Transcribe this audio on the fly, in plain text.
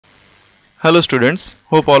Hello students,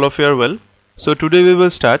 hope all of you are well. So today we will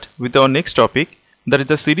start with our next topic, that is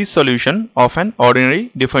the series solution of an ordinary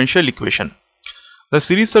differential equation. The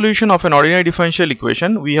series solution of an ordinary differential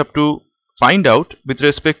equation we have to find out with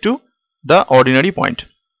respect to the ordinary point.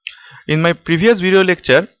 In my previous video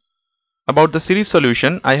lecture about the series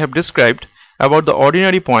solution, I have described about the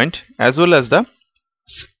ordinary point as well as the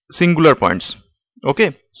singular points.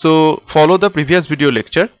 Okay, so follow the previous video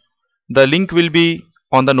lecture. The link will be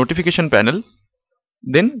on the notification panel.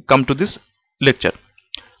 Then come to this lecture.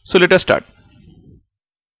 So let us start.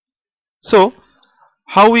 So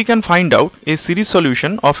how we can find out a series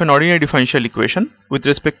solution of an ordinary differential equation with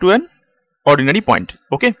respect to an ordinary point.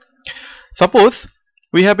 Okay, suppose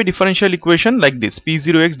we have a differential equation like this: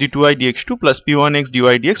 p0x d2y dx2 plus p1x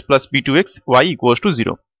dy dx plus p2x y equals to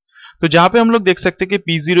 0. तो जहाँ पे हम लोग देख सकते हैं कि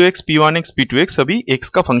p0x p1x p2x सभी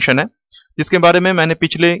x का फंक्शन है, जिसके बारे में मैंने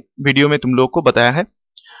पिछले वीडियो में तुम लोग को बताया है.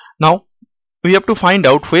 Now we have to find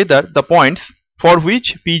out whether the points for which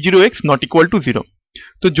p0x not equal to 0.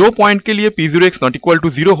 तो जो पॉइंट के लिए p0x not equal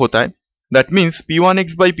to 0 होता है, that means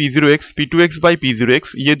p1x by p0x p2x by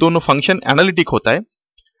p0x ये दोनों फंक्शन एनालिटिक होता है,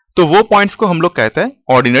 तो वो पॉइंट्स को हम लोग कहते हैं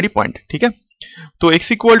ऑर्डिनरी पॉइंट. ठीक है, तो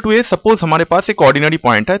x equal to A, suppose हमारे पास एक ऑर्डिनरी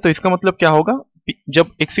पॉइंट है, तो इसका मतलब क्या होगा,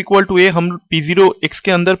 जब x इक्वल टू ए हम p0x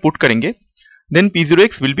के अंदर पुट करेंगे, then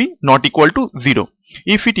p0x will be not equal to 0.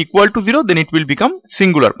 If it equal to 0, then it will become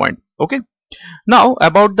singular point. Okay, now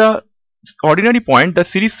about the ordinary point, the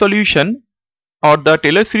series solution or the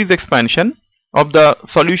Taylor series expansion of the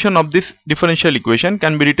solution of this differential equation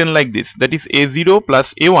can be written like this, that is a0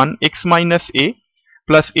 plus a1 x minus a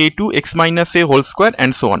plus a2 x minus a whole square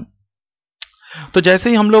and so on. तो जैसे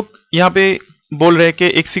ही हम लोग यहाँ पे बोल रहे हैं कि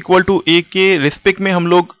x इक्वल टू a के रिस्पेक्ट में हम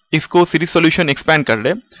लोग इसको सीरीज सॉल्यूशन एक्सपैंड कर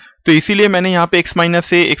रहे हैं, तो इसीलिए मैंने यहाँ पे x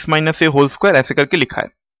माइनस ए होल स्क्वायर ऐसे करके लिखा है.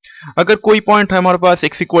 अगर कोई पॉइंट है हमारे पास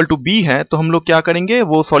x इक्वल टू b है, तो हम लोग क्या करेंगे,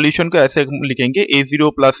 वो सॉल्यूशन को ऐसे लिखेंगे a0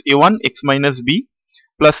 plus a1 x minus b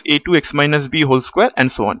plus a2 x minus b whole square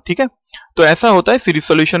and so on. ठीक है, तो ऐसा होता है सीरीज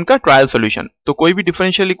सॉल्यूशन का ट्रायल सॉल्यूशन. तो कोई भी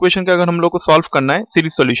डिफरेंशियल इक्वेशन का अगर हम लोग को सॉल्व करना है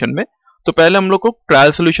सीरीज सॉल्यूशन में, तो पहले हम लोग को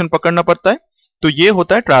ट्रायल सॉल्यूशन पकड़ना पड़ता है. तो ये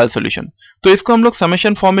होता है ट्रायल सॉल्यूशन. तो इसको हम लोग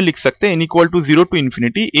समेशन फॉर्म में लिख सकते हैं, n equal to 0 to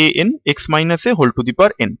infinity a n x minus A whole to the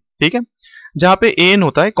power n. ठीक है, जहां पे a n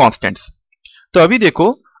होता है कांस्टेंट्स. तो अभी देखो,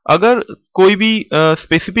 अगर कोई भी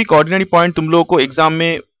स्पेसिफिक ऑर्डिनरी पॉइंट तुम लोगों को एग्जाम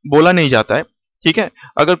में बोला नहीं जाता है, ठीक है,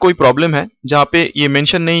 अगर कोई प्रॉब्लम है जहां पे ये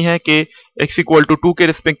मेंशन नहीं है कि x इक्वल टू 2 के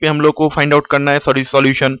रिस्पेक्ट में हम लोग को फाइंड आउट करना है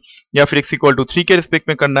सॉल्यूशन, या फिर x इक्वल टू 3 के रिस्पेक्ट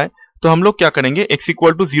में करना है, तो हम लोग क्या करेंगे, x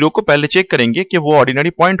इक्वल टू 0 को पहले चेक करेंगे कि वो ऑर्डिनरी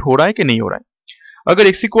पॉइंट हो रहा है कि नहीं हो रहा है. अगर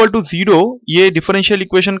x इक्वल टू 0 ये डिफरेंशियल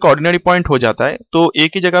इक्वेशन का ऑर्डिनरी पॉइंट हो जाता है, तो a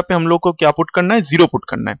की जगह पे हम लोग को क्या पुट करना है, 0 पुट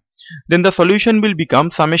करना है. Then the solution will become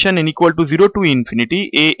summation n equal to 0 to infinity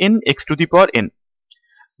a n x to the power n.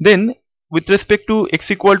 Then with respect to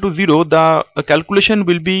x equal to 0, the calculation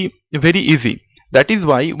will be very easy. That is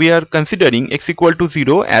why we are considering x equal to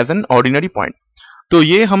 0 as an ordinary point. तो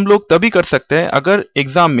ये हम लोग तभी कर सकते हैं अगर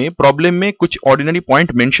exam में प्रॉब्लम में कुछ ऑर्डिनरी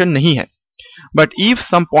पॉइंट मेंशन नहीं है. But if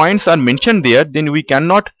some points are mentioned there, then we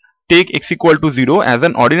cannot take x equal to 0 as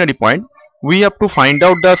an ordinary point. We have to find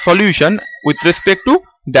out the solution with respect to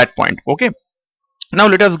that point. Okay. Now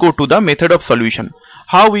let us go to the method of solution.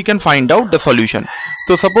 How we can find out the solution?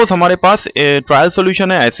 तो suppose हमारे पास trial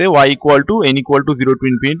solution है ऐसे, y equal to n equal to 0 to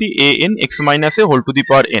infinity a n x minus A whole to the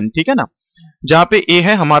power n. ठीक है ना, जहाँ पे a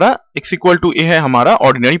है हमारा, x इक्वल टू a है हमारा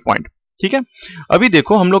ऑर्डिनरी पॉइंट. ठीक है, अभी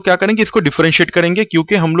देखो हम लोग क्या करेंगे, इसको डिफरेंशिएट करेंगे,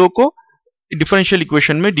 क्योंकि हम लोग को डिफरेंशियल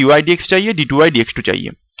इक्वेशन में dy dx चाहिए, d2y dx2 चाहिए.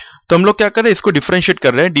 तो हम लोग क्या कर रहे हैं, इसको डिफरेंशिएट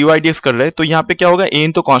कर रहे हैं, dy dx कर रहे हैं. तो यहाँ पे क्या होगा,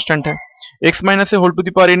 an तो कांस्टेंट है, x minus A whole to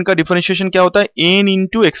the power n का डिफरेंशिएशन क्या होता है, n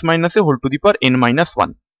into x minus A whole to the power n minus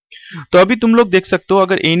 1. तो अभी तुम लोग देख सकते हो,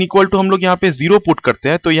 अगर n इक्वल टू हम लोग यहाँ पे 0 पुट करते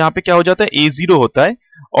हैं, तो यहाँ पे क्या हो जाता है, a0 होता है,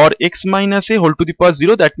 और x minus A whole to the power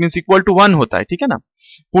 0 that means equal to 1 होता है. ठीक है ना,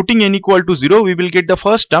 putting n equal to 0 we will get the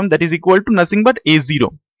first term that is equal to nothing but a0.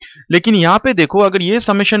 लेकिन यहाँ पे देखो, अगर ये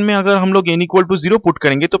समेशन में अगर हम लोग n इक्वल टू 0 पुट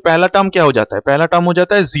करेंगे, तो पहला टर्म क्या हो जाता है, पहला टर्म हो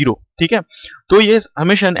जाता है 0. ठीक है, तो ये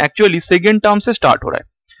समेशन एक्चुअली सेकेंड टर्म से स्टार्ट हो रहा है.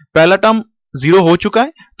 पहला टर्म 0 हो चुका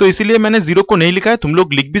है, तो इसीलिए मैंने 0 को नहीं लिखा है. तुम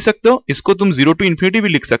लोग लिख भी सकते हो, इसको तुम 0 टू इन्फिनिटी भी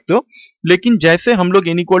लिख सकते हो, लेकिन जैसे हम लोग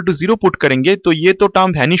n इक्वल टू 0 पुट करेंगे, तो ये तो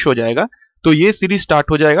टर्म वैनिश हो जाएगा, तो ये सीरीज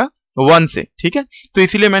स्टार्ट हो जाएगा 1 से. ठीक है, तो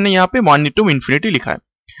इसीलिए मैंने यहाँ पे 1 टू इन्फिनिटी लिखा है.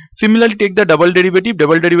 Similarly take the double derivative.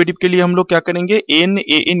 Double derivative के लिए हम लोग क्या करेंगे, n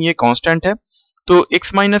a n ये कांस्टेंट है, तो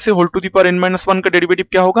x minus A whole to the power n minus 1 का डेरिवेटिव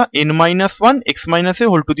क्या होगा, n minus 1 x minus A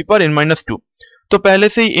whole to the power n minus 2. तो पहले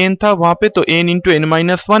से ही n था वहां पे, तो n into n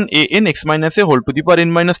minus 1 a n x minus A whole to the power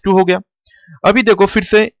n minus 2 हो गया. अभी देखो फिर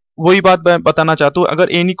से वही बात मैं बताना चाहता हूँ,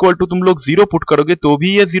 अगर n इक्वल टू तुम लोग 0 पुट करोगे तो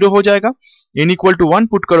भी ये 0 हो जाएगा, n इक्वल टू 1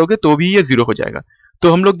 पुट करोगे तो भी ये 0 हो जाएगा।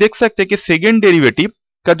 तो हम लोग देख सकते हैं कि सेकेंड डेरिवेटिव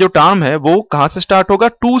का जो टर्म है वो कहां से स्टार्ट होगा,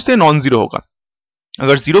 2 से नॉन जीरो होगा।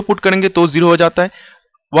 अगर 0 पुट करेंगे तो 0 हो जाता है,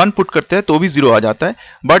 1 पुट करते हैं तो भी 0 आ जाता है,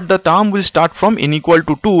 but the term will start from n equal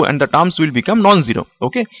to 2 and the terms will become non-zero.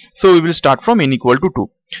 Okay, so we will start from n equal to 2.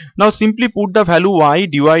 Now simply put the value y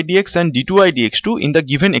dy dx and d2y dx2 in the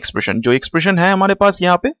given expression. जो expression है हमारे पास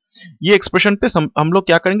यहाँ पे, ये expression पे हम लोग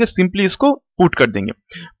क्या करेंगे, सिंपली इसको पुट कर देंगे।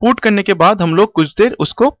 पुट करने के बाद हम लोग कुछ देर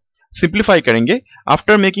उसको सिंप्लीफाई करेंगे।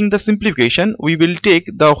 After making the simplification we will take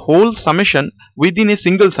the whole summation with in a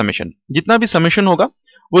single summation. जितना भी समेशन होगा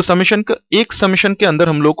वो समेशन का एक समेशन के अंदर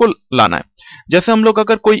हम लोग को लाना है। जैसे हम लोग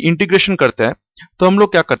अगर कोई इंटीग्रेशन करते हैं तो हम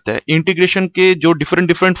लोग क्या करते हैं, इंटीग्रेशन के जो डिफरेंट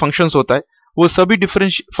डिफरेंट फंक्शंस होता है वो सभी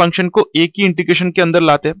डिफरेंट फंक्शन को एक ही इंटीग्रेशन के अंदर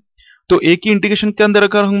लाते हैं। तो एक ही इंटीग्रेशन के अंदर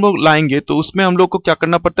अगर हम लोग लाएंगे तो उसमें हम लोग को क्या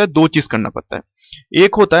करना पड़ता है, दो चीज करना पड़ता है।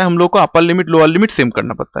 एक होता है हम लोग को upper limit lower limit same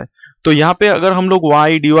करना पड़ता है। तो यहाँ पे अगर हम लोग y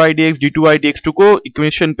dy dx d2y dx2 को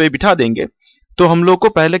इक्वेशन पे बिठा देंगे तो हम लोग को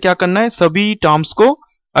पहले क्या करना है, सभी टर्म्स को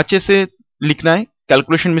अच्छे से लिखना है,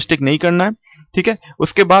 कैलकुलेशन मिस्टेक नहीं करना है, ठीक है।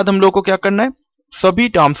 उसके बाद हम लोग को क्या करना है, सभी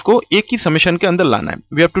टर्म्स को एक ही समेशन के अंदर लाना है।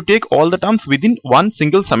 We have to take all the terms with in one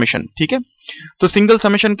single summation, ठीक है। तो सिंगल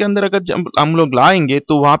समेशन के अंदर अगर हम लोग लाएंगे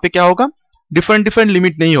तो वहां पे क्या होगा, डिफरेंट डिफरेंट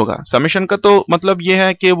लिमिट नहीं होगा। समेशन का तो मतलब ये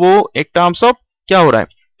है कि वो एक टर्म्स ऑफ क्या हो रहा है,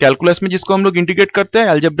 कैलकुलस में जिसको हम लोग इंटीग्रेट करते हैं,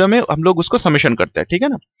 अलजेब्रा में हम लोग उसको समेशन करते हैं, ठीक है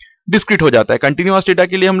ना। डिस्क्रीट हो जाता है, कंटिन्यूअस डेटा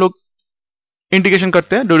के लिए हम लोग इंटीग्रेशन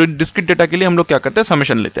करते हैं, डिस्क्रीट डेटा के लिए हम लोग क्या करते हैं,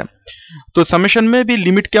 समेशन लेते हैं। तो समेशन में भी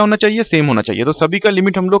लिमिट क्या होना चाहिए, सेम होना चाहिए। तो सभी का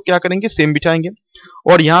लिमिट हम लोग क्या करेंगे, सेम बिठाएंगे।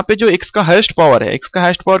 और यहाँ पे जो x का हाईएस्ट पावर है, x का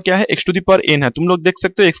हाईएस्ट पावर क्या है, x to the power n है। तुम लोग देख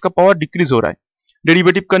सकते हो x का पावर डिक्रीज हो रहा है,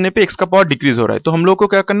 डेरिवेटिव करने पे x का पावर डिक्रीज हो रहा है। तो हम लोग को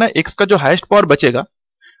क्या करना है, x का जो हाईएस्ट पावर बचेगा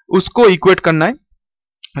उसको इक्वेट करना है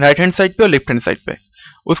राइट हैंड साइड पे और लेफ्ट हैंड साइड पे।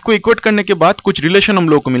 उसको इक्वेट करने के बाद कुछ रिलेशन हम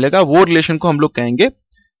लोग को मिलेगा, वो रिलेशन को हम लोग कहेंगे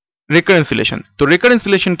रिकरेंस रिलेशन। तो रिकरेंस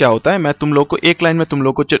रिलेशन क्या होता है, मैं तुम लोग को एक लाइन में तुम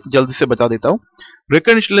लोग को जल्दी से बता देता हूं।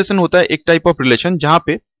 रिकरेंस रिलेशन होता है एक टाइप ऑफ रिलेशन जहां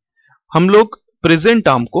पे हम लोग प्रेजेंट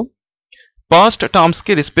टर्म को पास्ट टर्म्स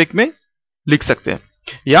के रिस्पेक्ट में लिख सकते हैं,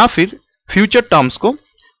 या फिर फ्यूचर टर्म्स को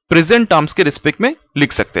प्रेजेंट टर्म्स के रिस्पेक्ट में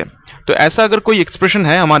लिख सकते हैं। तो ऐसा अगर कोई एक्सप्रेशन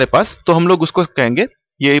है हमारे पास तो हम लोग उसको कहेंगे,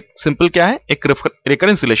 ये सिंपल क्या है, एक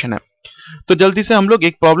रिकरेंस रिलेशन है। तो जल्दी से हम लोग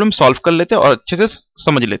एक प्रॉब्लम सॉल्व कर लेते हैं और अच्छे से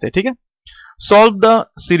समझ लेते हैं, ठीक है। Solve the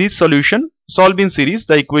series solution, solve in series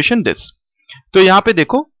the equation this. तो यहाँ पे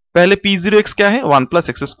देखो, पहले p0x क्या है, 1 +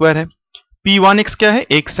 x² है, p1x क्या है,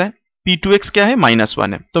 x है, p2x क्या है,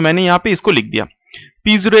 -1 है। तो मैंने यहाँ पे इसको लिख दिया।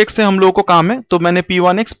 p0x से हम लोगों को काम है तो मैंने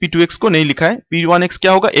p1x p2x को नहीं लिखा है। p1x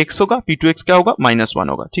क्या होगा, x होगा, p2x क्या होगा, -1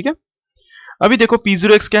 होगा, ठीक है। अभी देखो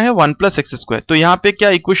p0x क्या है, 1 + x²। तो यहाँ पे क्या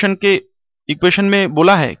इक्वेशन में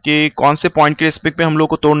बोला है कि कौन से पॉइंट के रिस्पेक्ट पे हम लोग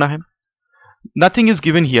को तोड़ना है। Nothing is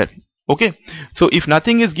given here, okay. So if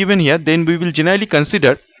nothing is given here, then we will generally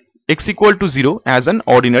consider x equal to 0 as an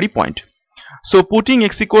ordinary point. So putting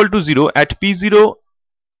x equal to 0 at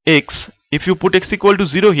p0x, if you put x equal to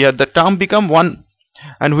 0 here, the term become 1,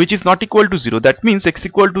 and which is not equal to 0. That means x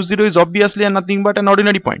equal to 0 is obviously nothing but an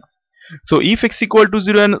ordinary point. So if x equal to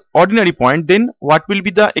 0 an ordinary point, then what will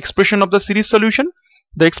be the expression of the series solution?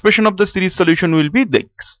 The expression of the series solution will be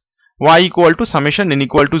this: y equal to summation n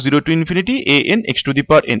equal to 0 to infinity a n x to the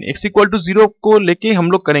power n। x equal to 0 को लेके हम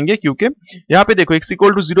लोग करेंगे, क्योंकि यहाँ पे देखो x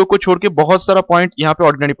equal to 0 को छोड़ के बहुत सारा पॉइंट यहाँ पे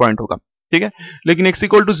ऑर्डिनरी पॉइंट होगा, ठीक है। लेकिन x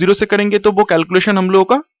equal to 0 से करेंगे तो वो कैलकुलेशन हम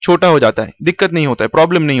लोगों का छोटा हो जाता है, दिक्कत नहीं होता है,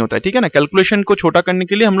 प्रॉब्लम नहीं होता है, ठीक है ना। कैलकुलेशन को छोटा करने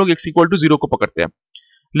के लिए हम लोग x equal to 0 को पकड़ते हैं।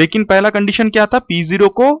 लेकिन पहला कंडीशन क्या था, p0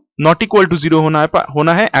 को नॉट इक्वल टू 0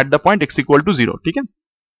 होना है at the point x equal to 0, ठीक है।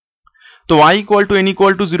 तो y equal to n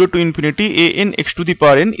equal to 0 to infinity a n x to the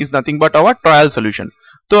power n is nothing but our trial solution.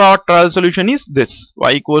 तो our trial solution is this,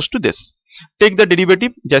 y equals to this. Take the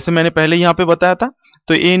derivative, जैसे मैंने पहले यहाँ पे बताया था।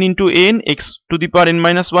 तो n into a n x to the power n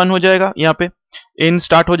minus 1 हो जाएगा। यहाँ पे n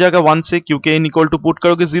स्टार्ट हो जाएगा 1 से, क्योंकि n equal to पुट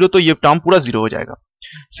करोगे 0 तो ये टर्म पूरा 0 हो जाएगा।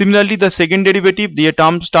 सिमिलरली द सेकेंड डेरिवेटिव, ये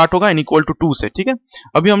टर्म स्टार्ट होगा n equal to 2 से, ठीक है।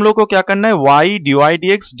 अभी हम लोग को क्या करना है, y dy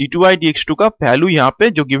dx d2y dx2 का वैल्यू यहाँ पे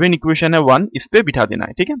जो गिवन इक्वेशन है 1, इस पे बिठा देना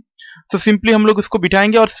है, ठीक है। तो सिंपली हम लोग इसको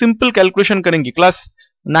बिठाएंगे और सिंपल कैलकुलेशन करेंगे, क्लास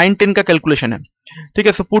 9-10 का कैलकुलेशन है, ठीक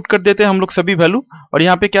है। सो पुट कर देते हैं हम लोग सभी वैल्यू। और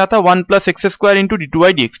यहाँ पे क्या था, 1 + x² इंटू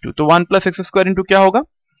d2y dx2। तो 1 + x² इंटू क्या होगा,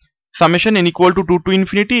 summation n equal to 2 to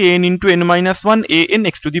infinity a n into n minus 1 a n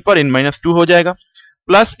x to the power n minus 2 हो जाएगा,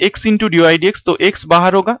 plus x into dy dx। तो x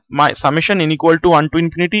बाहर होगा, summation n equal to 1 to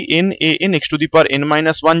infinity n a n x to the power n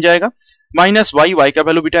minus 1 जाएगा, minus y का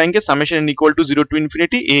value बिठाएंगे, summation n equal to 0 to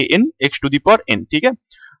infinity a n x to the power n, ठीक है।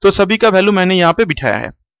 तो सभी का value मैंने यहाँ पे बिठाया है।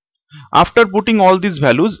 After putting all this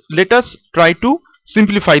values let us try to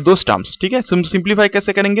simplify those terms. ठीक है, सिंप्लीफाई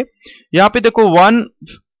कैसे करेंगे? यहाँ पे देखो 1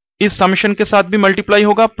 इस समेशन के साथ भी मल्टीप्लाई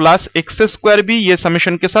होगा प्लस एक्स स्क्वायर भी ये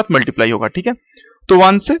समेशन के साथ मल्टीप्लाई होगा। ठीक है, तो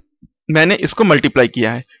 1 से मैंने इसको मल्टीप्लाई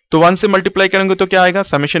किया है, तो 1 से मल्टीप्लाई करेंगे तो क्या आएगा?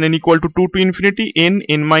 Summation n equal to 2 to infinity n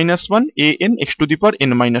n minus 1 a n x to the power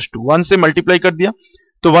n minus 2। 1 से मल्टीप्लाई कर दिया,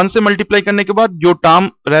 तो 1 से मल्टीप्लाई करने के बाद जो टर्म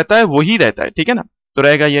रहता है वही रहता है। ठीक है ना, तो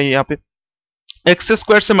रहेगा ये यहाँ पे एक्स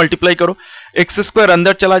स्क्वायर से मल्टीप्लाई करो, एक्स स्क्वायर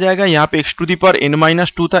अंदर चला जाएगा, यहाँ पे x to the power n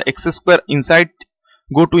minus 2 था, x square inside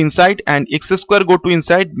go to inside and x square go to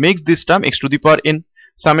inside makes this term x to the power n,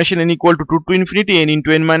 summation n equal to 2 to infinity n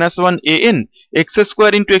into n minus 1 a n x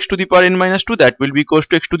square into x to the power n minus 2 that will be equals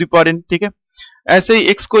to x to the power n। ठीक है, ऐसे ही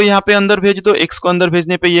x को यहाँ पे अंदर भेज दो, x को अंदर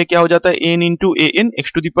भेजने पे ये क्या हो जाता है? n into a n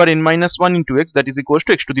x to the power n minus 1 into x that is equals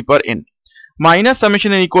to x to the power n minus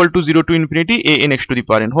summation n equal to 0 to infinity a n x to the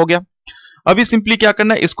power n हो गया। अभी simply क्या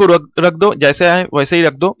करना है, इसको रख दो जैसे है वैसे ही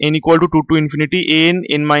रख दो, n equal to 2 to infinity a n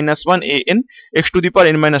n minus 1 a n x to the power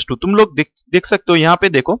n minus 2। तुम लोग देख सकते हो यहाँ पे,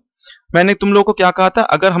 देखो मैंने तुम लोग को क्या कहा था,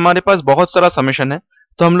 अगर हमारे पास बहुत सारा समेशन है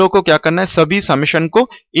तो हम लोग को क्या करना है, सभी समेशन को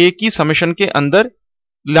एक ही समेशन के अंदर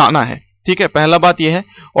लाना है। ठीक है, पहला बात यह है।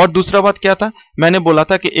 और दूसरा बात क्या था, मैंने बोला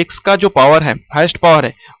था कि x का जो पावर है, हाईएस्ट पावर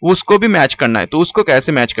है, उसको भी मैच करना है। तो उसको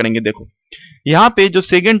कैसे मैच करेंगे? देखो यहाँ पे जो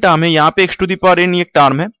सेकेंड टर्म है, यहाँ पे x to the power n एक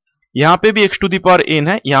टर्म है, यहाँ पे भी x to the power n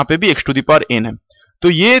है, यहाँ पे भी x to the power n है। तो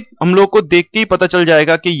ये हम लोग को देख के ही पता चल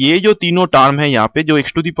जाएगा कि ये जो तीनों टर्म है यहाँ पे जो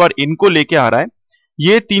x to the power n को लेके आ रहा है,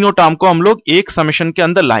 ये तीनों टर्म को हम लोग एक समेशन के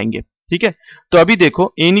अंदर लाएंगे। ठीक है, तो अभी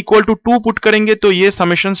देखो n इक्वल टू 2 पुट करेंगे तो ये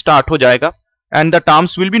समेशन स्टार्ट हो जाएगा and the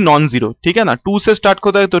terms will be non zero. ठीक है ना, 2 से स्टार्ट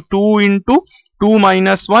होता है तो 2 into 2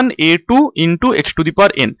 minus 1 a2 into x to the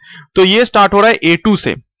power n, तो ये स्टार्ट हो रहा है a2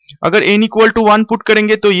 से। अगर n इक्वल टू 1 पुट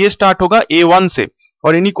करेंगे तो ये स्टार्ट होगा a1 से,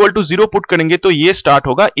 और n इक्वल टू 0 पुट करेंगे तो ये स्टार्ट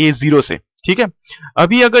होगा a0 से। ठीक है,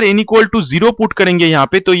 अभी अगर n इक्वल टू 0 पुट करेंगे यहाँ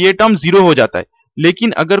पे तो ये टर्म 0 हो जाता है,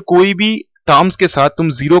 लेकिन अगर कोई भी टर्म्स के साथ तुम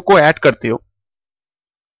 0 को ऐड करते हो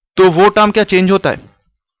तो वो टर्म क्या चेंज होता है?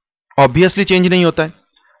 ऑब्वियसली चेंज नहीं होता है।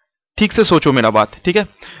 ठीक से सोचो मेरा बात। ठीक है,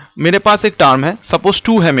 मेरे पास एक टर्म है, सपोज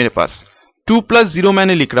 2 है मेरे पास, 2 प्लस 0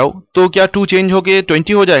 मैंने लिख रहा हूं, तो क्या 2 चेंज हो गए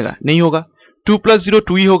 20 हो जाएगा? नहीं होगा, 2 प्लस 0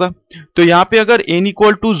 2 ही होगा। तो यहाँ पे अगर n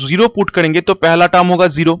इक्वल टू 0 पुट करेंगे तो पहला टर्म होगा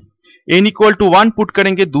 0, n इक्वल टू 1 पुट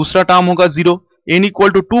करेंगे दूसरा टर्म होगा 0, n इक्वल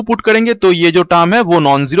टू 2 पुट करेंगे तो ये जो टर्म है वो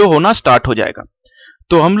नॉन जीरो होना स्टार्ट हो जाएगा।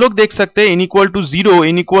 तो हम लोग देख सकते हैं n equal to 0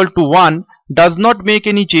 n equal to 1 does not make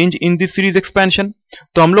any change in this series expansion.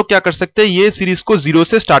 तो हम लोग क्या कर सकते हैं, ये सीरीज को 0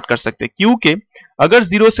 से स्टार्ट कर सकते हैं, क्योंकि अगर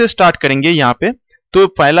 0 से स्टार्ट करेंगे यहाँ पे तो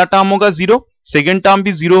पहला टर्म होगा 0, सेकेंड टर्म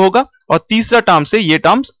भी 0 होगा, और तीसरा टर्म से ये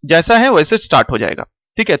टर्म्स जैसा है वैसे स्टार्ट हो जाएगा।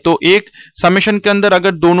 ठीक है, तो एक समेशन के अंदर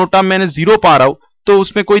अगर दोनों टर्म मैंने 0 पा रहा हूं तो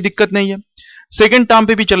उसमें कोई दिक्कत नहीं है। सेकेंड टर्म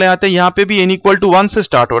पे भी चले आते हैं, यहाँ पे भी n इक्वल टू 1 से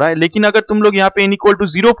स्टार्ट हो रहा है, लेकिन अगर तुम लोग यहाँ पे n इक्वल टू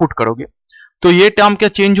 0 पुट करोगे तो ये टर्म क्या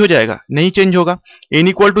चेंज हो जाएगा? नहीं चेंज होगा। n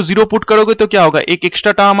इक्वल टू 0 पुट करोगे तो क्या होगा, एक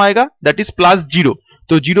एक्स्ट्रा टर्म आएगा दैट इज प्लस 0,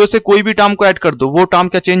 तो 0 से कोई भी टर्म को ऐड कर दो, वो टर्म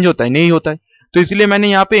क्या चेंज होता है? नहीं होता है। तो इसलिए मैंने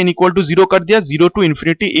यहाँ पे n इक्वल टू 0 कर दिया, 0 to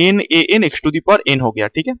infinity n a n x to the power n हो गया।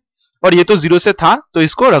 ठीक है, और ये तो 0 से था तो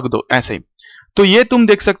इसको रख दो ऐसे ही। तो ये तुम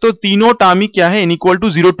देख सकते हो तीनों टर्म ही क्या है, n equal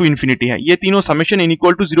to 0 to infinity है, ये तीनों summation n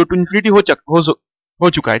equal to 0 to infinity हो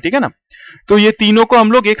चुका है। ठीक है ना, तो ये तीनों को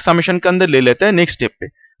हम लोग एक समेशन के अंदर ले लेते हैं नेक्स्ट स्टेप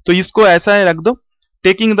पे। तो इसको ऐसा है रख दो,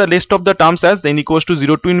 taking the list of the terms as n equal to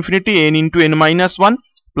 0 to infinity n into n minus 1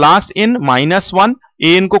 plus n minus 1,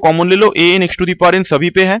 an को कॉमन ले लो, an x to the power n सभी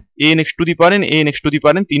पे है, an x to the power n an x to the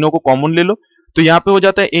power n तीनों को common ले लो, तो यहाँ पे हो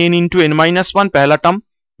जाता है n इंटू n माइनस 1 पहला टर्म,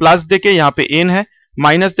 प्लस देके यहाँ पे n है,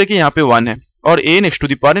 माइनस देके यहाँ पे 1 है, और an x to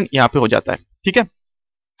the power n यहाँ पे हो जाता है। ठीक है,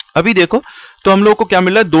 अभी देखो तो हम लोग को क्या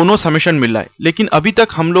मिल रहा है, दोनों समेशन मिल रहा है, लेकिन अभी तक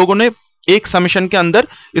हम लोगों ने एक समेशन के अंदर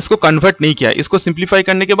इसको कन्वर्ट नहीं किया है। इसको सिंप्लीफाई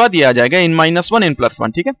करने के बाद ये आ जाएगा n माइनस 1 n प्लस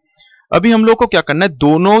 1। ठीक है, अभी हम लोग को क्या करना है,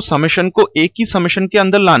 दोनों समेशन को एक ही समेशन के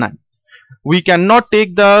अंदर लाना है। We can not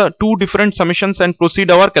take the two different summations and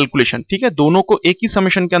proceed our calculation. ठीक है, दोनों को एक ही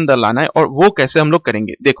समेशन के अंदर लाना है, और वो कैसे हम लोग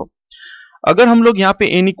करेंगे देखो। अगर हम लोग यहाँ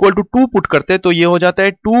पे n इक्वल टू 2 पुट करते हैं तो ये हो जाता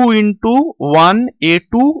है 2 into 1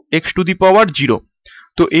 a2 x to the power 0।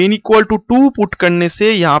 तो n इक्वल टू 2 पुट करने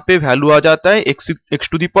से यहाँ पे वैल्यू आ जाता है x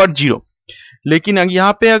टू दी पावर 0, लेकिन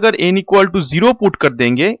यहाँ पे अगर n इक्वल टू 0 पुट कर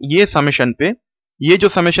देंगे ये समेशन पे, ये जो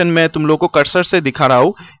समेशन मैं तुम लोग को कर्सर से दिखा रहा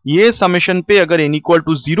हूं, ये समेशन पे अगर n इक्वल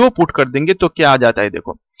टू 0 पुट कर देंगे तो क्या आ जाता है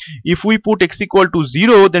देखो, if we put x equal to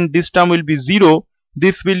 0 then this term will be 0,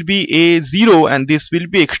 this will be a0 and this will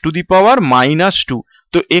be x to the power minus 2।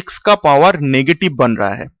 तो x का पावर नेगेटिव बन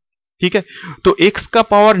रहा है। ठीक है, तो x का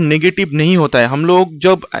पावर नेगेटिव नहीं होता है, हम लोग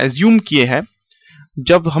जब एज्यूम किए हैं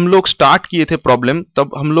जब हम लोग स्टार्ट किए थे प्रॉब्लम,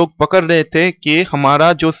 तब हम लोग पकड़ रहे थे कि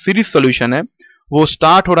हमारा जो सीरीज सॉल्यूशन है वो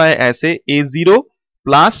स्टार्ट हो रहा है ऐसे a0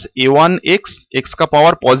 प्लस a1 x का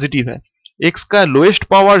पावर पॉजिटिव है, x का लोएस्ट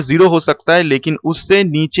पावर 0 हो सकता है लेकिन उससे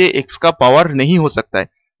नीचे x का पावर नहीं हो सकता है,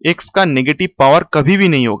 x का नेगेटिव पावर कभी भी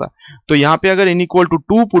नहीं होगा। तो यहाँ पे अगर n इक्वल टू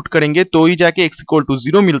 2 पुट करेंगे तो ही जाके x इक्वल टू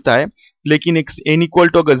 0 मिलता है, लेकिन n इक्वल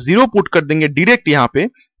टू अगर 0 पुट कर देंगे डायरेक्ट यहाँ पे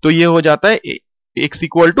तो ये हो जाता है x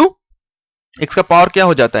इक्वल टू x का पावर क्या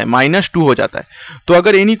हो जाता है -2 हो जाता है। तो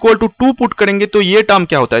अगर n इक्वल टू 2 पुट करेंगे तो ये टर्म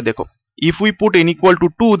क्या होता है, देखो if we put n equal to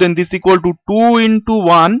 2 then this equal to 2 into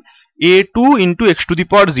 1 a2 into x to the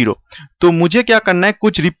power 0। तो मुझे क्या करना है,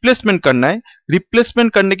 कुछ रिप्लेसमेंट करना है,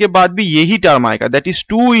 रिप्लेसमेंट करने के बाद भी यही टर्म आएगा, that is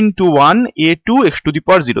 2 into 1 a2 x to the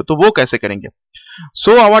power 0। तो वो कैसे करेंगे?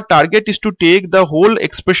 So our target is to take the whole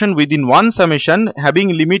expression with in one summation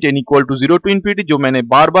having limit n equal to 0 to infinity, जो मैंने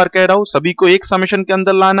बार बार कह रहा हूं सभी को एक समेशन के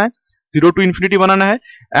अंदर लाना है, 0 टू इंफिनिटी बनाना है,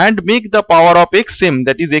 and make the power of x same,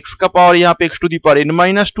 that is x का पावर यहाँ पे x to the power n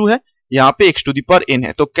minus 2 है, यहाँ पे x to the power n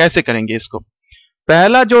है। तो कैसे करेंगे इसको?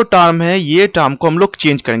 पहला जो टर्म है ये टर्म को हम लोग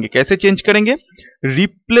चेंज करेंगे। कैसे चेंज करेंगे?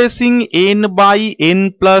 Replacing n by n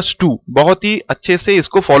plus 2। बहुत ही अच्छे से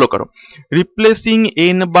इसको फॉलो करो। Replacing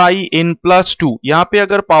n by n plus 2, यहाँ पे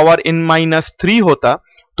अगर पावर n माइनस 3 होता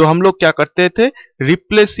तो हम लोग क्या करते थे,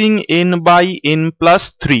 replacing n by n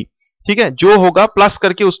plus 3, ठीक है, जो होगा प्लस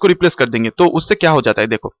करके उसको रिप्लेस कर देंगे। तो उससे क्या हो जाता है,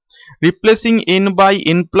 देखो replacing n by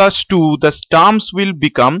n plus 2, the terms will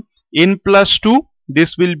become n plus 2,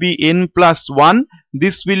 this will be n plus 1,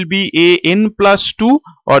 this will be a n plus 2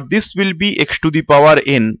 और this will be x to the power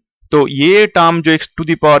n। तो ये टर्म जो x to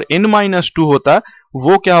the power n minus 2 होता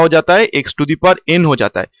वो क्या हो जाता है, x to the power n हो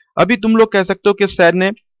जाता है। अभी तुम लोग कह सकते हो कि सर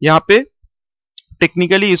ने यहाँ पे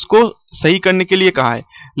टेक्निकली इसको सही करने के लिए कहा है,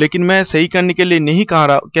 लेकिन मैं सही करने के लिए नहीं कह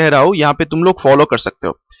रहा हूं, यहाँ पे तुम लोग फॉलो कर सकते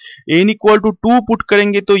हो। n इक्वल टू 2 पुट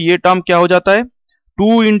करेंगे तो ये टर्म क्या हो जाता है,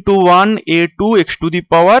 2 into 1 a2 x to the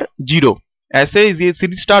power 0, ऐसे ये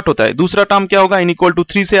सीरीज स्टार्ट होता है। दूसरा टर्म क्या होगा, n इक्वल टू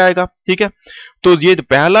 3 से आएगा, ठीक है। तो ये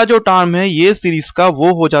पहला जो टर्म है ये सीरीज का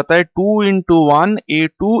वो हो जाता है 2 into 1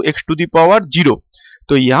 a2 x to the power 0।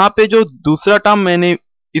 तो यहाँ पे जो दूसरा टर्म मैंने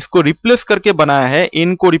इसको रिप्लेस करके बनाया है,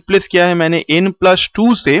 n को रिप्लेस किया है मैंने n प्लस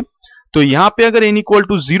 2 से, तो यहाँ पे अगर n इक्वल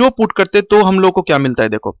टू 0 पुट करते तो हम लोग को क्या मिलता है,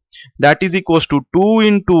 देखो that is equal to 2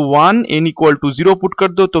 into 1 n equal to 0 put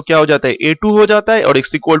कर दो तो क्या हो जाता है, a2 हो जाता है और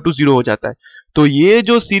x इक्वल टू 0 हो जाता है। तो ये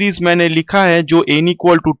जो सीरीज मैंने लिखा है जो n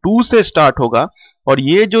इक्वल टू 2 से स्टार्ट होगा और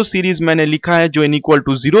ये जो सीरीज मैंने लिखा है जो n इक्वल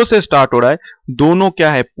टू 0 से स्टार्ट हो रहा है, दोनों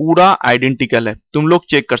क्या है, पूरा आइडेंटिकल है। तुम लोग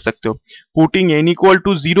चेक कर सकते हो, putting n equal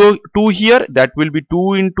to 0 2 here, that will be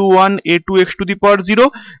 2 into 1 a2 x to the power 0,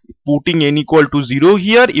 putting n equal to 0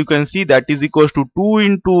 here, you can see that is equal to 2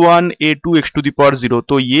 into 1 a2 x to the power 0।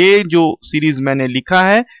 तो ये जो series मैंने लिखा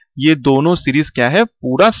है ये दोनों series क्या है,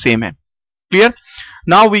 पूरा सेम है। Clear?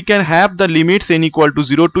 Now we can have the limits n equal to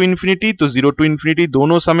 0 to infinity, तो 0 टू इंफिनिटी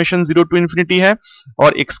दोनों समेशन 0 टू इंफिनिटी है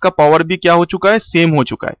और x का पावर भी क्या हो चुका है, सेम हो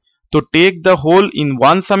चुका है। तो take the whole in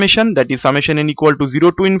one summation, that is summation n equal to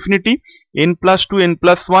 0 to infinity n plus 2 n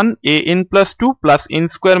plus 1 a n plus 2 plus n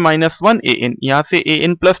square minus 1 a n, यहाँ से a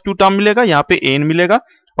n प्लस 2 टर्म मिलेगा, यहाँ पे a n मिलेगा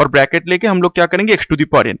और bracket लेके हम लोग क्या करेंगे, x to the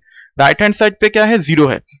power n। Right hand side पे क्या है,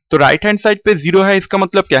 0 है, तो राइट हैंड साइड पे 0 है, इसका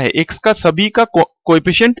मतलब क्या है, x का सभी का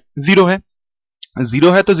कोएफिशिएंट 0 है।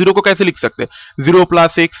 0 है तो 0 को कैसे लिख सकते हैं, 0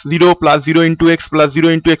 plus x, 0 plus 0 into x plus 0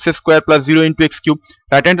 into x square plus 0 into x cube.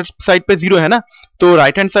 Right hand side पे 0 है ना, तो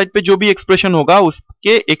राइट हैंड साइड पे जो भी एक्सप्रेशन होगा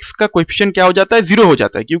उसके x का कोएफिशिएंट क्या हो जाता है, 0 हो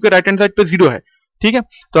जाता है, क्योंकि राइट हैंड साइड पे 0 है, ठीक है।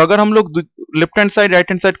 तो अगर हम लोग left hand side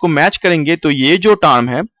right hand side को मैच करेंगे तो ये जो टर्म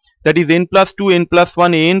है that is n plus 2 n plus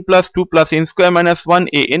 1 a n plus 2 plus n square minus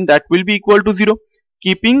 1 a n, that will be equal to 0,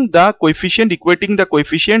 keeping the coefficient, equating the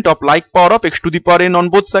coefficient of like power of x to the power n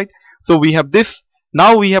on both side. So we have this. Now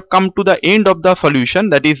we have come to the end of the solution,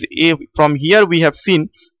 that is a, from here we have seen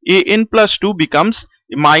a n plus 2 becomes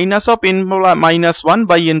minus of n minus 1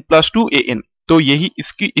 by n plus 2 a n। तो यही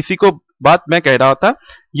इसी को बात मैं कह रहा था,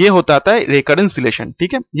 ये होता था रेकरेंस रिलेशन,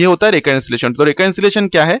 ठीक है, ये होता है रेकरेंस रिलेशन। तो रेकरेंस रिलेशन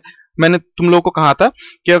क्या है, मैंने तुम लोगों को कहा था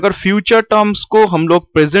कि अगर फ्यूचर टर्म्स को हम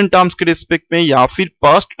लोग प्रेजेंट टर्म्स के रिस्पेक्ट में या फिर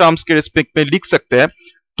पास्ट टर्म्स के रिस्पेक्ट में लिख सकते हैं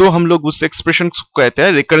तो हम लोग उस एक्सप्रेशन को कहते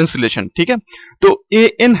हैं रेकरेंस रिलेशन, ठीक है। तो ए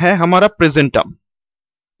एन है हमारा present term,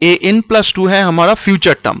 A N plus 2 है हमारा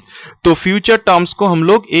फ्यूचर टर्म, तो फ्यूचर टर्म्स को हम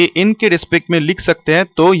लोग ए एन के रिस्पेक्ट में लिख सकते हैं।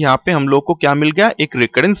 तो यहाँ पे हम लोग को क्या मिल गया, एक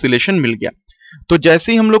रेकरेंस रिलेशन मिल गया। तो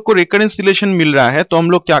जैसे ही हम लोग को रेकरेंस रिलेशन मिल रहा है तो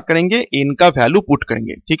हम लोग क्या करेंगे, एन का वैल्यू पुट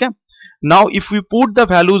करेंगे, ठीक है। Now if we put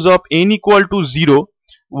the values of N equal to 0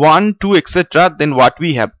 1 2 etcetera, then what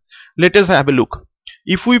we have, let us have a look.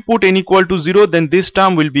 If we put n equal to 0 then this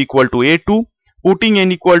term will be equal to a2, putting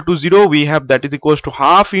n equal to 0 we have that is equal to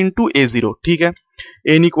half into a0, ठीक है।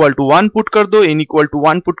 n equal to 1 put कर दो, n equal to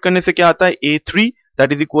 1 put करने से क्या आता है a3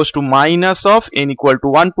 that is equal to minus of n equal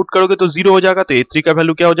to 1 put करोगे तो 0 हो जाएगा, तो a3 का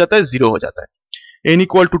वैल्यू क्या हो जाता है 0 हो जाता है। n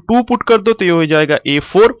इक्वल टू 2 पुट कर दो तो ये हो जाएगा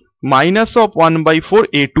a4 माइनस ऑफ 1/4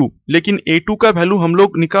 a2, लेकिन a2 का वैल्यू हम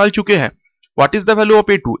लोग निकाल चुके हैं। What is the value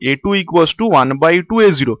of a2? a2 equals to 1/2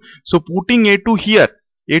 a0, so putting a2 here,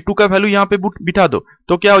 a2 का वैल्यू यहाँ पे बिठा दो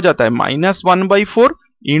तो क्या हो जाता है माइनस 1/4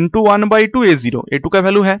 इंटू 1/2 a0, a2 का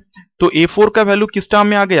वैल्यू है, तो a4 का वैल्यू किस टर्म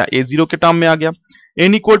में आ गया a0 के टर्म में आ गया।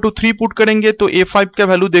 n इक्वल टू 3 पुट करेंगे तो a5 का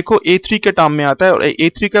वैल्यू देखो a3 के टर्म में आता है, और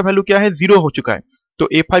a3 का वैल्यू क्या है 0 हो चुका है, तो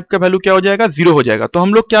a5 का वैल्यू क्या हो जाएगा 0 हो जाएगा। तो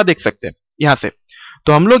हम लोग क्या देख सकते हैं यहाँ से,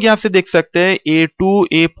 तो हम लोग यहाँ से देख सकते हैं a2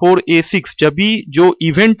 a4 a6 जब भी जो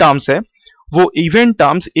इवेंट टर्म्स है वो इवेंट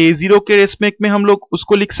टर्म्स a0 के रेस्पेक्ट में हम लोग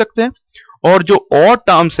उसको लिख सकते हैं, और जो और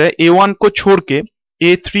टर्म्स है a1 को छोड़ के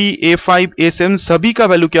a3 a5 a7 सभी का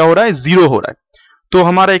वैल्यू क्या हो रहा है 0 हो रहा है। तो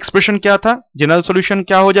हमारा एक्सप्रेशन क्या था, जनरल सॉल्यूशन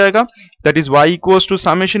क्या हो जाएगा, that is y equals to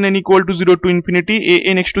summation n equal to 0 to infinity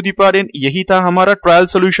an x to the power n, यही था हमारा ट्रायल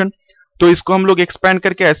सॉल्यूशन। तो इसको हम लोग एक्सपैंड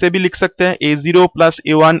करके ऐसे भी लिख सकते हैं a0 plus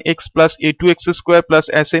a1x plus a2x square plus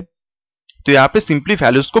ऐसे। तो यहाँ पे सिंपली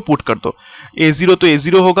वैल्यूज को पुट कर दो, a0 तो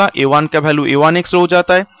a0 होगा, a1 का वैल्यू a1x हो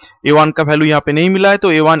जाता है, a1 का वैल्यू यहाँ पे नहीं मिला है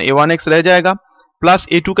तो a1 a1x रह जाएगा, प्लस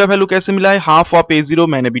a2 का वैल्यू कैसे मिला है हाफ ऑफ a0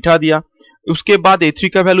 मैंने बिठा दिया। उसके बाद a3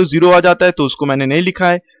 का वैल्यू 0 आ जाता है तो उसको मैंने नहीं लिखा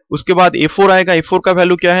है। उसके बाद a4 आएगा, a4 का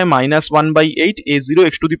वैल्यू क्या है minus 1/8 a0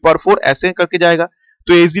 x to the power 4 ऐसे करके जाएगा।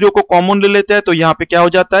 तो a0 को कॉमन ले लेते हैं तो यहाँ पे क्या हो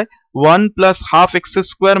जाता है 1 plus half x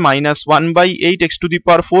square minus 1/8 x to the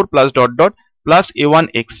power 4 plus dot dot plus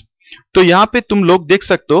a1x। तो यहाँ पे तुम लोग देख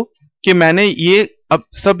सकते हो कि मैंने ये अब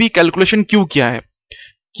सभी कैलकुलेशन क्यों किया है,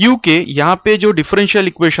 क्योंकि यहाँ पे जो डिफरेंशियल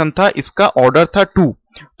इक्वेशन था इसका ऑर्डर था 2,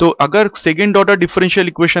 तो अगर सेकेंड ऑर्डर डिफरेंशियल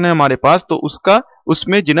इक्वेशन है हमारे पास तो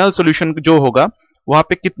उसमें जनरल सॉल्यूशन जो होगा वहां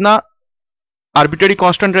पे कितना आर्बिट्ररी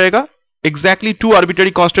कांस्टेंट रहेगा, exactly 2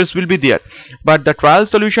 arbitrary constants will be there, but the trial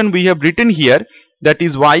solution we have written here that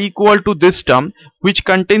is y equal to this term which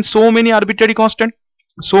contains so many arbitrary constant,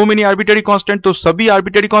 तो सभी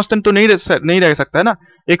arbitrary constant तो नहीं रह सकता है ना।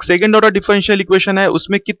 एक सेकंड ऑर्डर डिफरेंशियल इक्वेशन है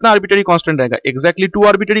उसमें कितना आर्बिट्ररी कांस्टेंट रहेगा, exactly 2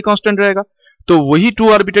 आर्बिट्ररी कांस्टेंट रहेगा, तो वही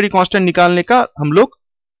 2 आर्बिट्ररी कांस्टेंट निकालने का हम लोग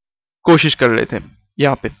कोशिश कर रहे थे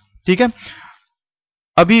यहाँ पे, ठीक है।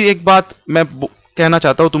 अभी एक बात मैं कहना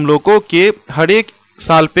चाहता हूं तुम लोग को कि हर एक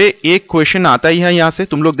साल पे एक क्वेश्चन आता ही है, यहाँ से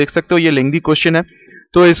तुम लोग देख सकते हो ये लेंथी क्वेश्चन है,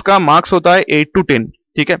 तो इसका मार्क्स होता है 8 to 10,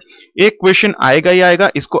 ठीक है। एक क्वेश्चन आएगा ही आएगा,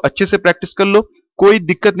 इसको अच्छे से प्रैक्टिस कर लो, कोई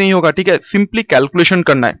दिक्कत नहीं होगा, ठीक है। सिंपली कैलकुलेशन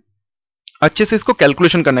करना है, अच्छे से इसको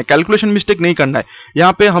कैलकुलेशन करना है, कैलकुलेशन मिस्टेक नहीं करना है।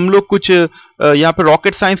 यहाँ पे हम लोग कुछ यहाँ पे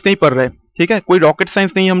रॉकेट साइंस नहीं पढ़ रहे, ठीक है, कोई रॉकेट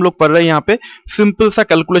साइंस नहीं हम लोग पढ़ रहे हैं, यहाँ पे सिंपल सा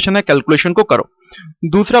कैलकुलेशन है, कैलकुलेशन को करो।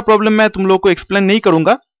 दूसरा प्रॉब्लम मैं तुम लोग को एक्सप्लेन नहीं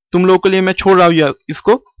करूंगा, तुम लोगों के लिए मैं छोड़ रहा हूं,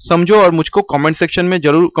 इसको समझो और मुझको कमेंट सेक्शन में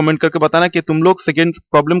जरूर कमेंट करके बताना कि तुम लोग सेकेंड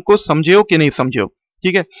प्रॉब्लम को समझे हो कि नहीं समझे हो,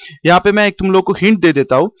 ठीक है। यहाँ पे मैं एक तुम लोग को हिंट दे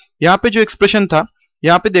देता हूं, यहाँ पे जो एक्सप्रेशन था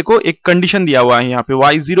यहाँ पे देखो एक कंडीशन दिया हुआ है, यहाँ पे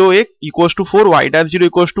y0 equals to 4 y0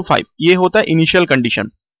 equals to 5, ये होता है इनिशियल कंडीशन,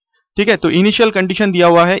 ठीक है। तो इनिशियल कंडीशन दिया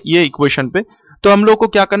हुआ है ये इक्वेशन पे, तो हम लोग को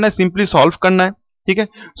क्या करना है सिंपली सॉल्व करना है, ठीक है।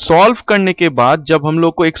 सॉल्व करने के बाद जब हम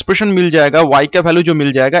लोग को एक्सप्रेशन मिल जाएगा y का वैल्यू जो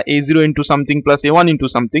मिल जाएगा a0 into something plus a1 into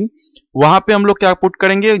something, वहां पे हम लोग क्या पुट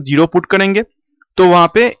करेंगे 0 पुट करेंगे, तो वहां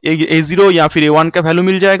पे a0 या फिर a1 का वैल्यू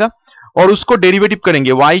मिल जाएगा, और उसको डेरिवेटिव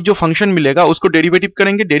करेंगे, y जो फंक्शन मिलेगा उसको डेरिवेटिव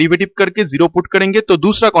करेंगे, डेरिवेटिव करके 0 पुट करेंगे तो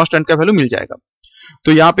दूसरा कांस्टेंट का वैल्यू मिल जाएगा।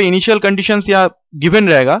 तो यहाँ पे इनिशियल कंडीशंस या गिवन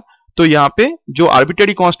रहेगा, तो यहाँ पे जो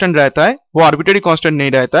आर्बिट्ररी कांस्टेंट रहता है वो आर्बिट्ररी कांस्टेंट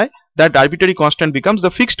नहीं रहता है, that arbitrary constant becomes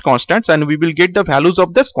the fixed constants and we will get the values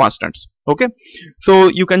of these constants, okay। so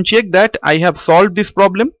you can check that I have solved this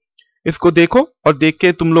problem, इसको देखो और देख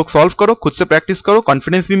के तुम लोग सॉल्व करो, खुद से प्रैक्टिस करो,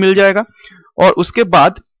 कॉन्फिडेंस भी मिल जाएगा। और उसके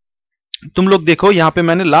बाद तुम लोग देखो यहाँ पे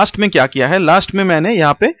मैंने लास्ट में क्या किया है, लास्ट में मैंने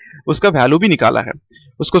यहाँ पे उसका वैल्यू भी निकाला है,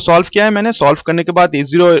 उसको सॉल्व किया है मैंने। सॉल्व करने के बाद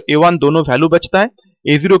a0 a1 दोनों वैल्यू बचता है,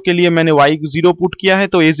 a0 के लिए मैंने y0 पुट किया है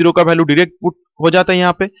तो a0 का वैल्यू डायरेक्ट पुट हो जाता है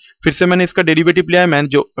यहाँ पे। फिर से मैंने इसका डेरिवेटिव लिया है, मैंने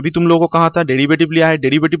जो अभी तुम लोगों को कहा था डेरिवेटिव लिया है,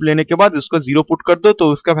 डेरिवेटिव लेने के बाद उसका 0 पुट कर दो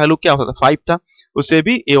तो उसका वैल्यू क्या होता है 5 था, उससे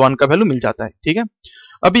भी a1 का वैल्यू मिल जाता है, ठीक है।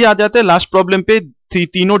 अभी आ जाते हैं लास्ट प्रॉब्लम पे,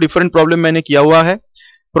 तीनों डिफरेंट प्रॉब्लम मैंने किया हुआ है,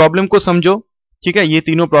 प्रॉब्लम को समझो, ठीक है। ये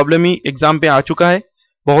तीनों प्रॉब्लम ही एग्जाम पे आ चुका है,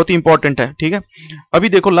 बहुत ही इंपॉर्टेंट है, ठीक है। अभी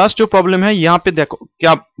देखो लास्ट जो प्रॉब्लम है यहाँ पे देखो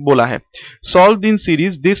क्या बोला है, solve in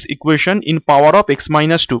series this equation in power of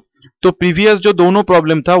x-2। तो प्रीवियस जो दोनों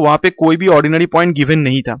प्रॉब्लम था वहां पे कोई भी ऑर्डिनरी पॉइंट गिवन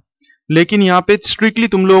नहीं था, लेकिन यहाँ पे स्ट्रिक्टली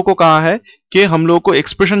तुम लोगों को कहा है कि हम लोगों को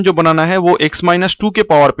एक्सप्रेशन जो बनाना है वो x-2 के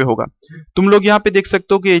पावर पे होगा। तुम लोग यहाँ पे देख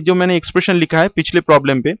सकते हो कि जो मैंने एक्सप्रेशन लिखा है पिछले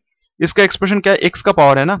प्रॉब्लम पे, इसका एक्सप्रेशन क्या है, एक्स का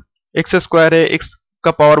पावर है ना, एक्स स्क्वायर है, एक्स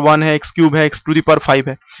का पावर 1 है, एक्स क्यूब है, एक्स टू द पावर 5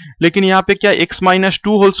 है। लेकिन यहाँ पे क्या x minus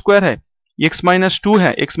two whole square है, एक्स माइनस टू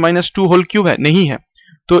है, x minus two whole cube है, नहीं है।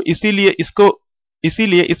 तो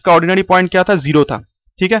इसीलिए इसका ऑर्डिनरी पॉइंट क्या था, 0 था।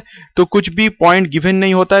 ठीक है, तो कुछ भी पॉइंट गिवन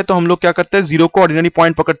नहीं होता है तो हम लोग क्या करते हैं, 0 को ऑर्डिनरी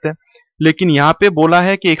पॉइंट पकड़ते हैं। लेकिन यहाँ पे बोला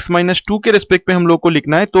है कि x माइनस टू के रिस्पेक्ट में हम लोग को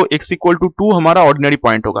लिखना है, तो x इक्वल टू 2 हमारा ऑर्डिनरी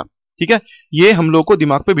पॉइंट होगा। ठीक है, ये हम लोग को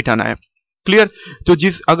दिमाग पे बिठाना है। क्लियर। तो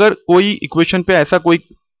अगर कोई इक्वेशन पे ऐसा कोई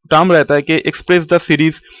टर्म रहता है कि express the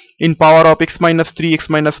series in power of x minus three,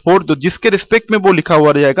 x minus four, तो जिसके रिस्पेक्ट में वो लिखा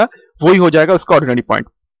हुआ रह जाएगा वही हो जाएगा उसका ऑर्डिनरी पॉइंट।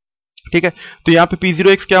 ठीक है, तो यहाँ पे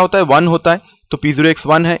p0x क्या होता है, 1 होता है, तो p0x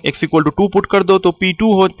 1 है, x इक्वल टू 2 पुट कर दो, तो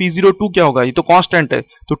p02 क्या होगा, ये तो कांस्टेंट है,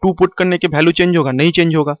 तो 2 पुट करने के वैल्यू चेंज होगा, नहीं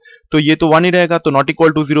चेंज होगा, तो ये तो 1 ही रहेगा, तो नॉट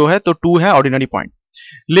इक्वल टू 0 है, तो 2 है ऑर्डिनरी पॉइंट।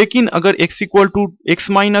 लेकिन अगर x equal to x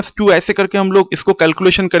minus two ऐसे करके हम लोग इसको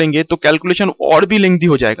कैलकुलेशन करेंगे तो कैलकुलेशन और भी लेंथी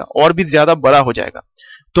हो जाएगा, और भी ज्यादा बड़ा हो जाएगा।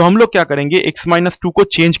 तो हम लोग क्या करेंगे, x माइनस टू को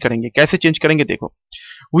चेंज करेंगे। कैसे चेंज करेंगे, देखो,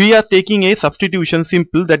 we are taking a substitution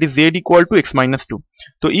simple, that is z equal to x minus 2.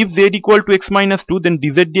 So if z equal to x minus 2, then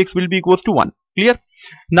dz dx will be equals to 1. Clear?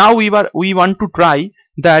 Now we want to try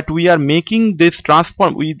that we are making this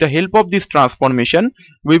transform with the help of this transformation.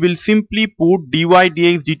 We will simply put dy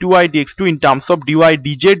dx d2y dx2 in terms of dy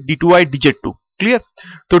dz d2y dz2. Clear?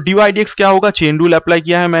 तो dy dx क्या होगा, chain rule apply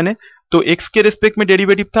किया है मैंने, तो x के respect में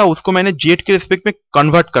derivative था उसको मैंने z के रिस्पेक्ट में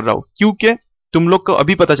कन्वर्ट कर रहा हूँ, क्योंकि तुम लोग को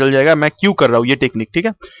अभी पता चल जाएगा मैं क्यों कर रहा हूं ये टेक्निक। ठीक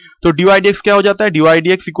है, तो dy dx क्या हो जाता है, dy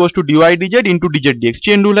dx equals to dy dz into dz dx,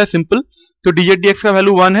 chain rule है सिंपल, तो dz dx का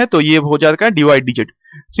वैल्यू 1 है तो ये हो जाता है dy dz।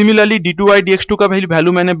 Similarly d2y dx2 का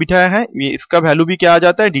वैल्यू मैंने बिठाया है, ये इसका वैल्यू भी क्या आ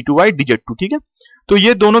जाता है, d2y dz2। ठीक है, तो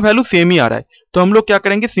ये दोनों वैल्यू सेम ही आ रहा है, तो हम लोग क्या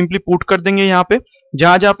करेंगे, सिंपली पुट कर देंगे यहाँ पे,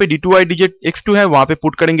 जहां पे d2y dz है वहां पे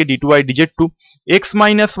पुट करेंगे d2y dz2। x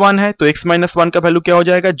माइनस 1 है तो x माइनस 1 का वैल्यू क्या हो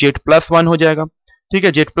जाएगा, z प्लस 1 हो जाएगा। ठीक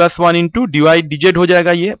है, z plus 1 into dy dz हो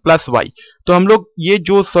जाएगा ये प्लस y। तो हम लोग ये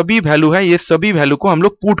जो सभी वैल्यू है, ये सभी वैल्यू को हम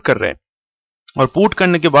लोग पुट कर रहे हैं, और पुट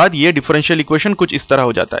करने के बाद ये डिफरेंशियल इक्वेशन कुछ इस तरह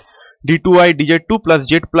हो जाता है, d2y dz2 plus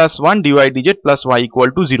z plus 1 dy dz plus y equal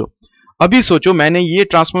to 0। अभी सोचो मैंने ये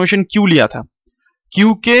ट्रांसफॉर्मेशन क्यों लिया था,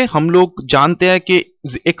 क्योंकि हम लोग जानते हैं कि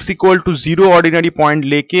x equal to 0 ordinary point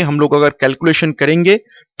लेके हम लोग अगर कैलकुलेशन करेंगे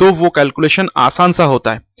तो वो कैलकुलेशन आसान सा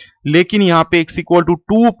होता है, लेकिन यहाँ पे x इक्वल टू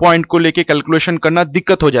 2 पॉइंट को लेके कैलकुलेशन करना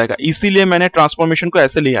दिक्कत हो जाएगा। इसीलिए मैंने ट्रांसफॉर्मेशन को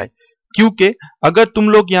ऐसे लिया है, क्योंकि अगर तुम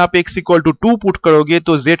लोग यहाँ पे x इक्वल टू 2 पुट करोगे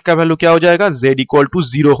तो z का वैल्यू क्या हो जाएगा, z इक्वल टू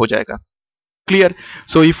 0 हो जाएगा। Clear.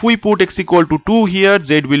 So if we put x equal to 2 here,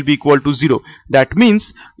 z will be equal to 0। That means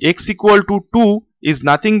x equal to 2 is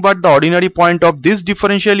nothing but the ordinary point of this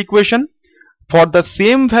differential equation. For the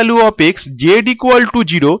same value of x, z equal to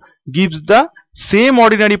 0 gives the same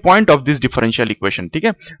ordinary point of this differential equation. ठीक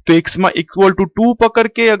है, तो x equal to 2 पकड़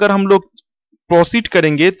के अगर हम लोग proceed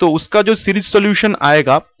करेंगे तो उसका जो सीरीज सोल्यूशन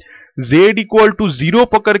आएगा, z इक्वल टू 0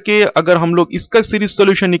 पकड़ के अगर हम लोग इसका सीरीज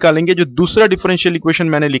सोल्यूशन निकालेंगे, जो दूसरा डिफरेंशियल इक्वेशन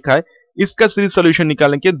मैंने लिखा है इसका सीरीज सोल्यूशन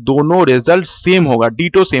निकालेंगे, दोनों रिजल्ट सेम होगा,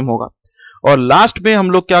 डीटो सेम होगा। और लास्ट में हम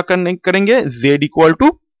लोग क्या करेंगे, z equal to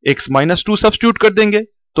x minus 2 substitute कर देंगे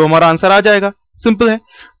तो हमारा आंसर आ जाएगा। सिंपल है।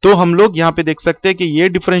 तो हम लोग यहाँ पे देख सकते हैं कि ये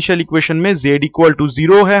डिफरेंशियल इक्वेशन में z इक्वल टू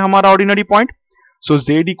 0 है हमारा ordinary point. So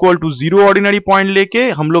z equal to 0 ordinary point लेके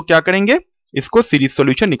हम लोग क्या करेंगे, इसको सीरीज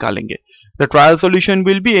सोल्यूशन निकालेंगे। The trial solution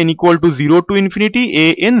will be n equal to 0 to infinity a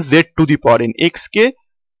n z to the power n। x के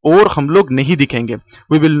और हम लोग नहीं दिखेंगे,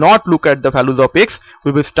 we will not look at the values of x,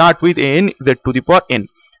 we will start with a n z to the power n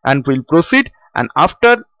and we'll proceed, and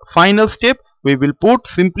after final step we will put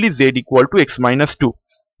simply z equal to x minus 2।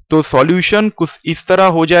 तो solution कुछ इस तरह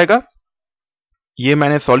हो जाएगा, ये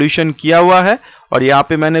मैंने solution किया हुआ है और यहाँ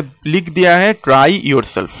पे मैंने लिख दिया है ट्राई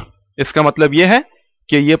योरसेल्फ। इसका मतलब ये है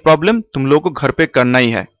कि ये प्रॉब्लम तुम लोग को घर पे करना ही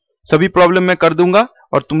है। सभी प्रॉब्लम मैं कर दूंगा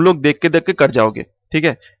और तुम लोग देख के कर जाओगे। ठीक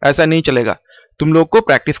है, ऐसा नहीं चलेगा, तुम लोग को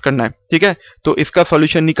प्रैक्टिस करना है। ठीक है, तो इसका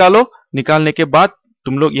सॉल्यूशन निकालो, निकालने के बाद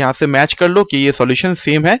तुम लोग यहाँ से मैच कर लो कि ये सॉल्यूशन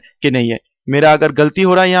सेम है कि नहीं है। मेरा अगर गलती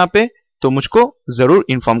हो रहा है यहाँ पे तो मुझको जरूर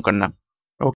इन्फॉर्म करना।